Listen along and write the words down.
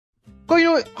kok you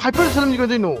know hyper salam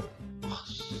juga no.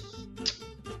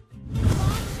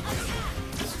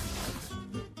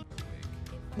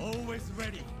 Always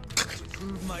ready to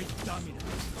prove my dominance.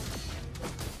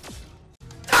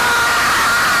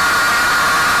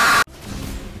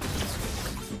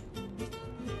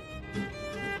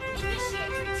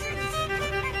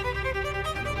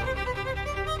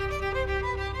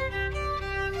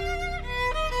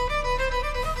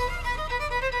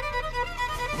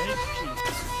 Make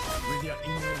peace with your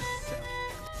inner self.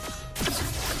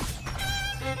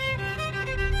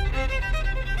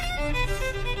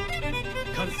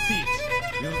 Conceit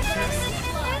will turn you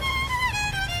blood.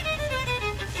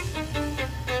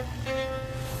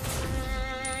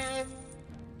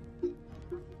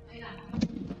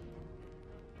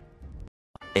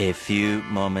 A few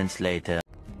moments later.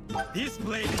 This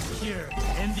blade is here,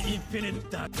 and the infinite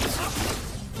dark.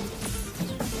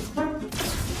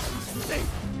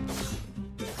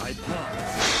 I pause.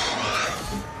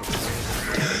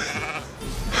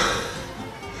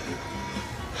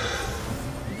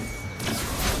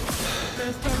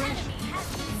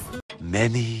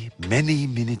 Many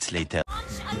minutes later.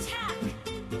 Launch attack!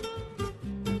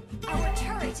 Our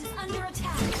turret is under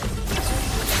attack.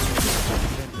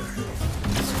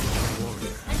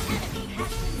 An enemy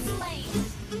has been slain.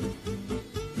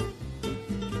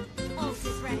 Ult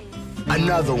is ready.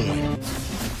 Another one.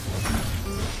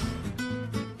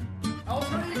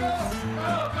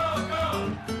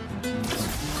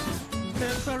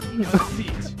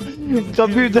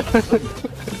 Computer.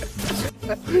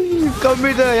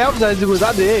 Computer help saya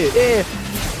juga tadi.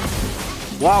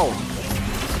 Wow.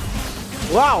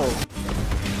 Wow.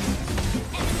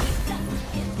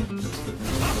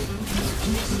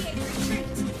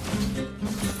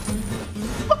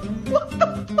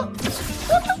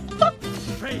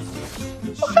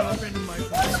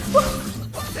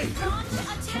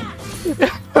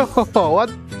 What?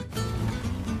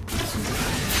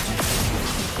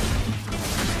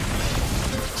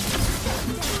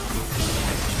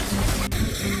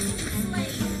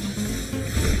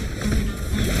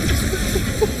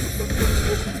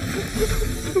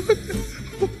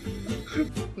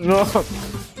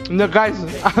 No guys,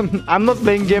 I'm not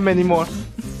playing game anymore.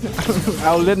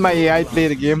 I'll let my AI play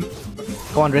the game.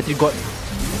 Come on, Retry God.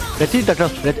 Retry turtle.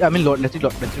 I mean Lord. Retry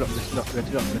Lord. Retry Lord.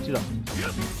 Retry Lord. Retry Lord.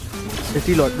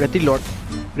 Retry Lord. Retry Lord.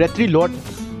 Retry Lord.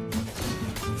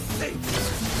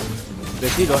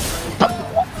 Retry Lord.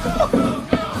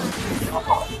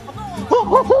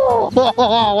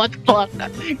 What the fuck?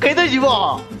 Cái gì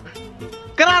vậy?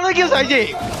 Cái nào nó kêu sai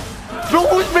gì? Bro,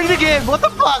 who's playing the game? What the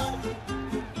fuck?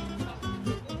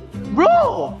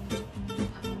 Bro!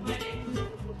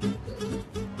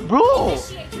 Bro!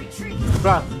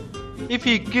 Bruh, if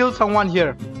he kills someone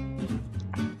here,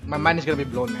 my mind is gonna be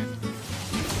blown, man.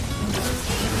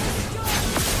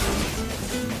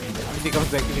 If he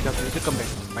comes back, he should come back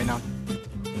by now.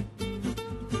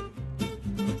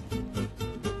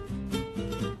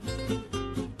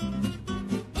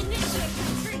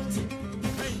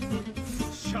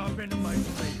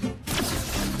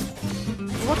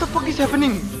 What the fuck is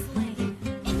happening?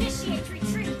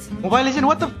 Mobile Legends,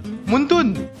 what the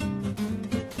Muntun?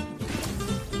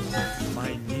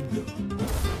 My Nindo.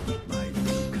 My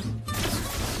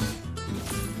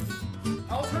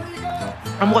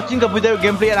I'm watching computer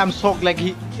gameplay and I'm shocked. Like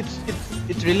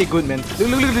it's really good, man.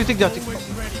 Look,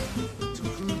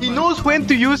 he knows when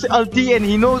to use ulti and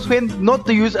he knows when not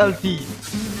to use ulti.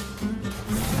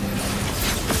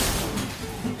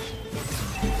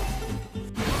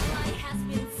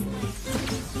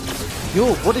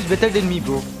 Yo, what is better than me,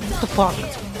 bro? What the fuck?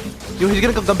 Yo, he's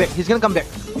gonna come back. He's gonna come back.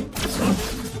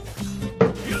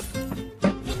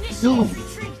 Yo,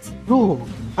 bro.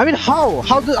 I mean, how?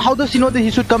 How does he know that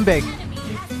he should come back?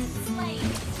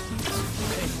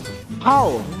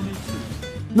 How?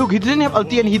 Look, he didn't have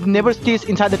ulti and he never stays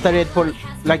inside the turret for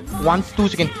like 1-2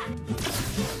 seconds.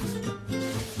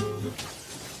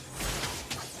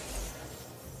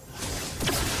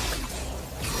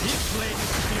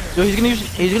 So he's gonna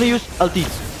use ulti.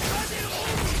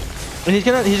 And he's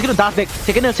gonna dash back.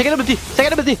 Second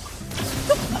ability.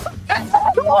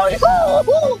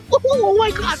 Oh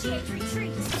my god.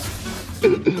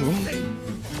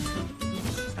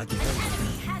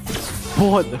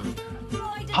 What?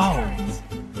 How?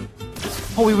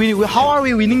 How are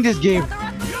we winning this game?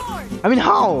 I mean,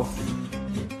 how?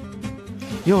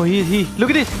 Yo, he look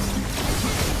at this.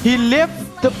 He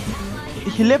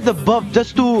left the buff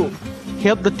just to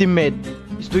help the teammate.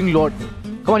 He's doing Lord.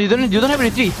 Come on, you don't have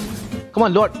retreat. Come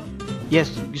on, Lord.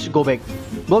 Yes, you should go back.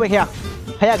 Go back here.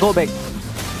 Haya, go back.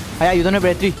 Haya, you don't have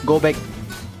retreat. Go back.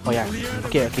 Oh yeah.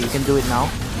 Okay, you can do it now.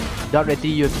 Without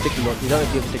ready, you have to take the load. Without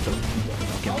ready, you have to take the load.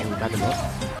 Okay, we got the load.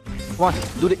 Come on,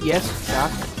 do the yes. Yeah.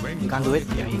 You can't do it.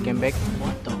 Yeah, he came back.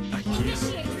 What the?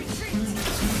 Initiate retreat.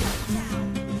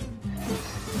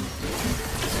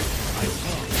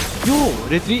 Yo,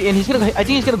 retreat, and he's gonna. I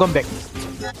think he's gonna come back.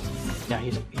 Yeah,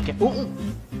 he can. Oh.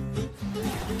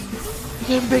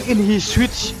 He came back and he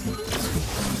switched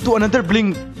to another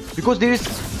blink because there is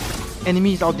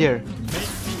enemies out there.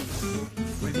 Make peace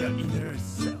with your inner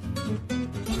self.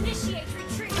 Initiate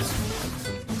retreat.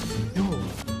 Yo,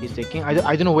 he's taking.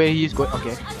 I don't know where he is going.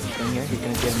 Okay, going here. He's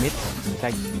gonna get mid. It's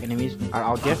like enemies are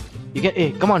out there. You get.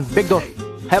 Hey, come on, back door.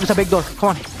 Hayabusa back door. Come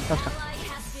on.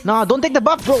 Hayabusa. No, don't take the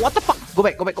buff, bro. What the fuck? Go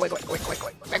back. Go back. Go back. Go back. Go back.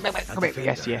 Go back. Go back. Go back.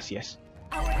 Yes. Yes. Yes.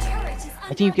 Our turret is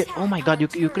I think you under get. Oh my God, you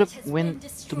could have attack. went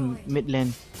Has to been mid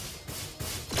lane.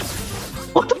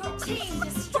 destroyed. What the? Your team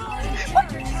destroyed a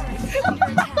turret. Under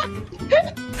attack.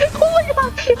 Oh my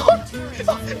God!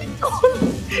 Oh,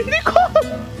 Nicole!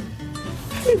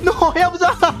 No,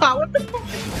 Hayabusa! What the fuck?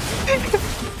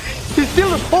 He's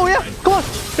still. Oh yeah! Come on!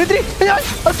 Retreat!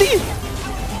 Ulti!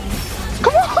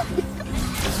 Come on!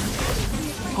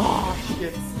 Oh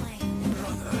shit!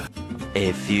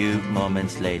 A few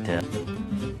moments later.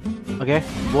 Okay,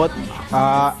 what?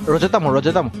 Roger Tamo,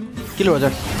 Roger Tamo. Kill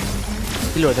Roger.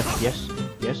 Kill Roger. Yes,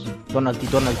 yes. Don't ulti,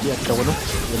 don't ulti. Kita bunuh.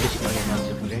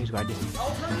 Okay, he's got this.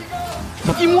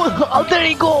 Alter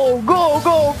ego! Go,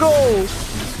 go, go!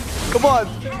 Come on!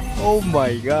 Oh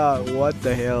my God! What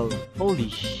the hell? Holy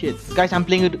shit, guys! I'm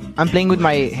playing with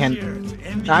my hand. Here to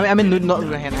end the I mean, not with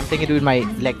my hand. I'm playing it with my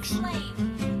legs.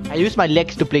 Slain. I use my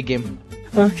legs to play game.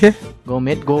 Okay. Go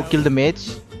mid. Go kill the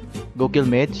mage. Go kill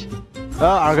mage.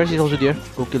 Argus is also there.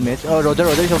 Go kill mage. Roger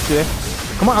is also there.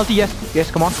 Come on, ulti. Yes, yes.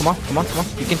 Come on.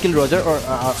 You can kill Roger or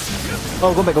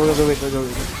oh, go back. Go back.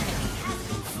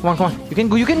 Come on.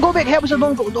 You can go back. Help us.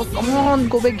 Don't go. Come on.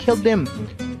 Go back. Help them.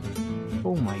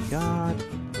 Oh my God.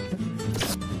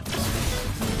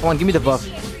 Come on. Give me the buff.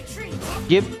 Initiate retreat.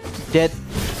 Give that.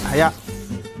 Yeah.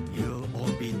 You'll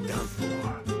all be done for.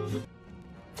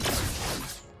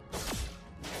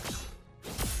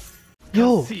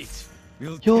 Yo. Feet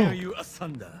will Yo. tear you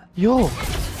asunder. Yo.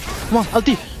 Come on.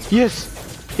 Ulti. Yes.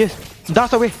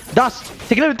 Dash away. Dash.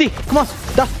 Take it ulti. Come on.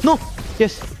 Dash. No.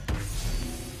 Yes.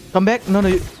 Come back. No.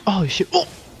 Oh shit. Oh.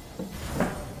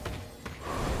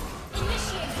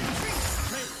 Initiate retreat.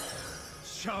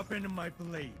 Sharpen my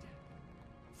blade.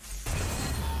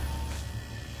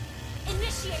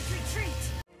 Initiate retreat.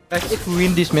 Guys, if we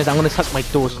win this match, I'm gonna suck my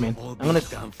toes, man. I'm gonna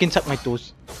fucking suck my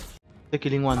toes. They're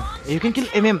killing one. You can kill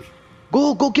MM.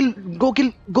 Go kill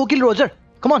Roger.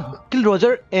 Come on, kill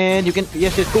Roger, and you can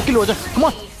yes, go kill Roger. Come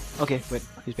on. Okay, wait,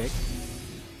 he's back.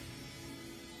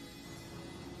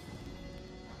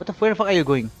 Where the fuck are you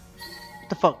going? What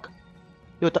the fuck?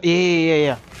 Yo,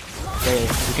 yeah.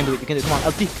 You can do it. Come on,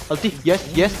 ulti. Yes.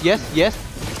 You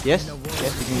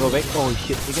can go back. Oh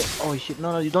shit.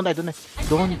 No, you don't die.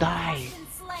 Don't die.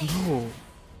 No.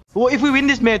 Oh, if we win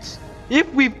this match. If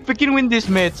we freaking win this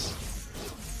match.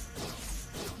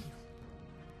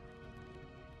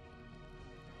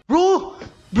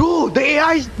 Bro, the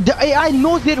AI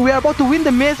knows that we are about to win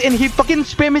the match and he fucking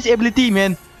spam his ability,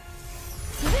 man.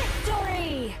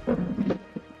 Victory.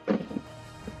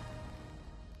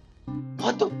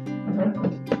 What the?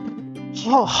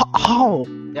 How?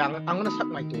 Yeah, I'm gonna suck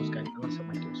my toes, guys. I'm gonna suck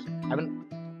my toes. I haven't.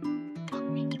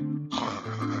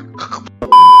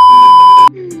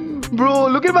 Bro,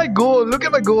 look at my goal.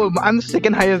 I'm the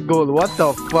second highest goal. What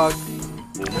the fuck?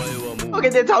 Okay,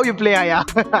 that's how you play Haya.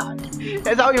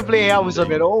 That's how you play Hayabusa,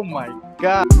 man. Oh my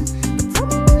God.